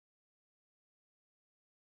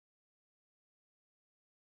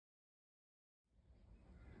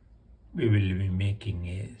We will be making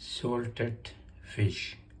a salted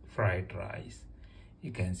fish fried rice.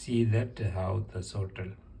 You can see that how the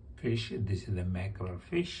salted fish, this is the mackerel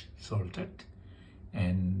fish, salted,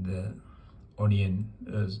 and the onion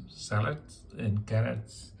salads and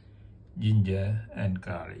carrots, ginger and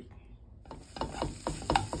garlic.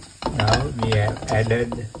 Now we have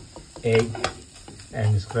added egg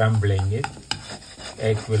and scrambling it.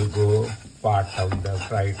 Egg will go part of the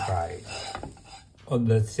fried rice. On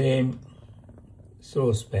the same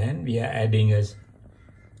saucepan, we are adding a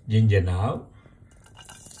ginger now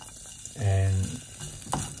and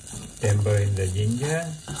tempering the ginger.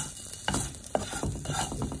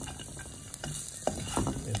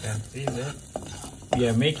 You can see that we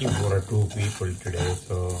are making for 2 people today,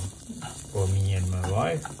 so for me and my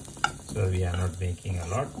wife, so we are not making a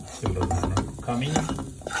lot. Children are not coming,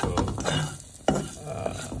 so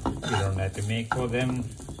we don't have to make for them.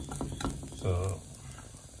 So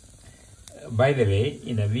by the way,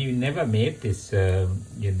 we never made this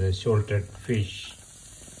salted fish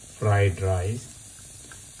fried rice.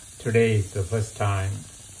 Today is the first time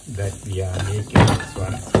that we are making this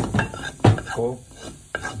one. Hope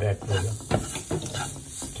that will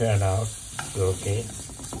turn out okay.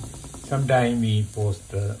 Sometime we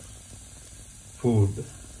post the food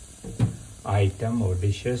item or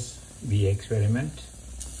dishes. We experiment.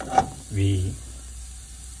 We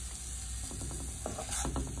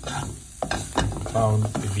found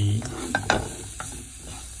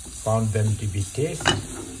them to be tasty.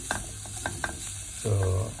 So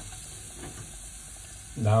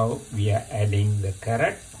now we are adding the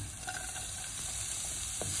carrot.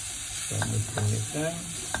 So mixing it done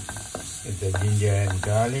with the ginger and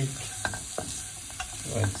garlic.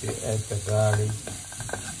 Once you add the garlic,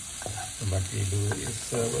 what we do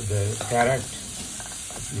is with the carrot,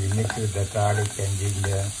 we mix with the garlic and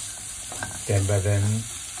ginger, temper them.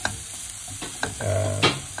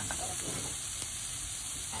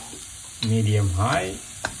 Medium high.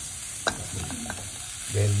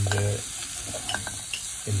 When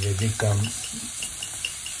they become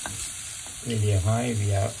medium high,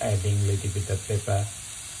 we are adding a little bit of pepper,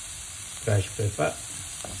 fresh pepper,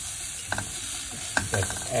 that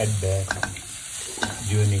add the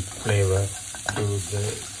unique flavor to the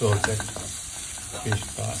salted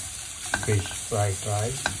fish fried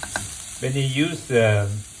rice. When you use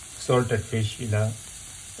salted fish,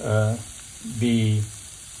 be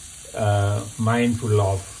mindful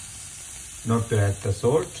of not to add the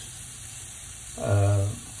salt.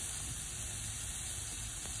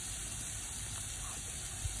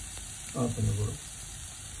 Open the bowl.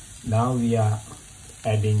 Now we are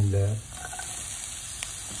adding the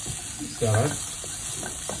salad.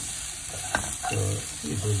 So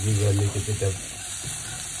it will give a little bit of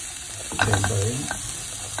tempering.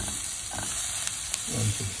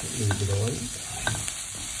 Once it's a little bit oil.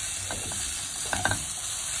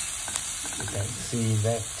 You can see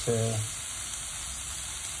that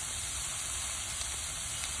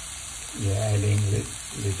we are adding a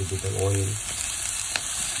little bit of oil.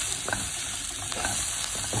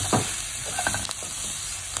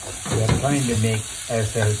 We are trying to make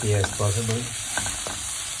as healthy as possible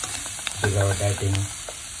without adding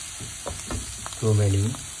too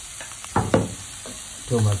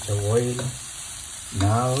much of oil.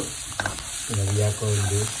 Now we are going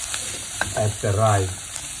to add the rice.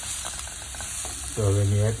 So when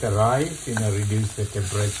you add the rice, reduce the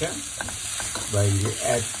temperature. While you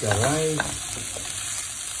add the rice,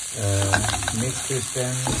 mix with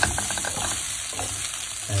them.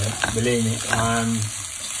 Believe me, I'm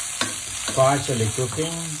partially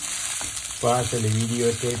cooking, partially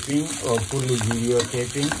videotaping or fully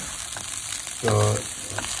videotaping. So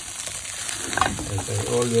as I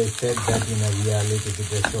always said that we are a little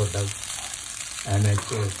bit short of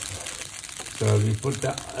amateurs. So we put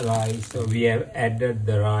the rice. So we have added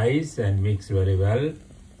the rice and mixed very well.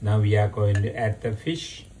 Now we are going to add the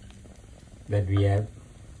fish that we have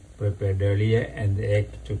prepared earlier and the egg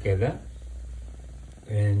together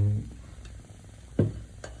and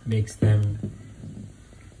mix them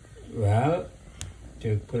well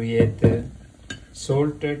to create the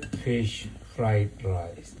salted fish fried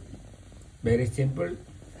rice. Very simple,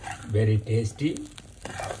 very tasty,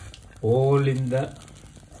 all in the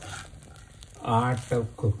art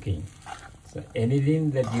of cooking. So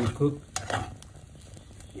anything that you cook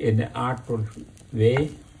in an artful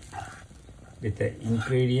way with the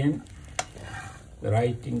ingredient, the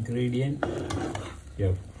right ingredient,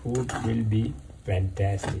 your food will be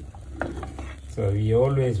fantastic. So we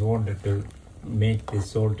always wanted to make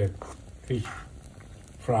this salted fish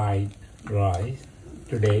fried rice.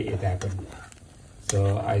 Today it happened.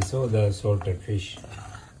 So I saw the salted fish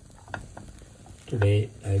Today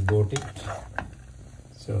I bought it,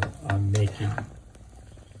 so I'm making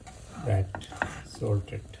that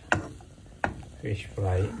salted fish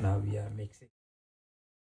fry. Now we are mixing.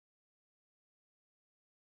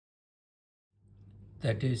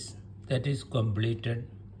 That is completed.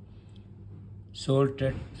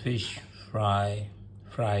 Salted fish fried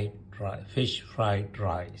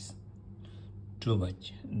rice. Too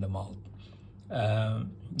much in the mouth.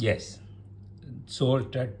 Yes,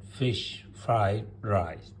 salted fish fried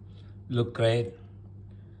rice. Look great.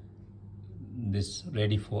 This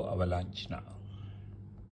ready for our lunch now.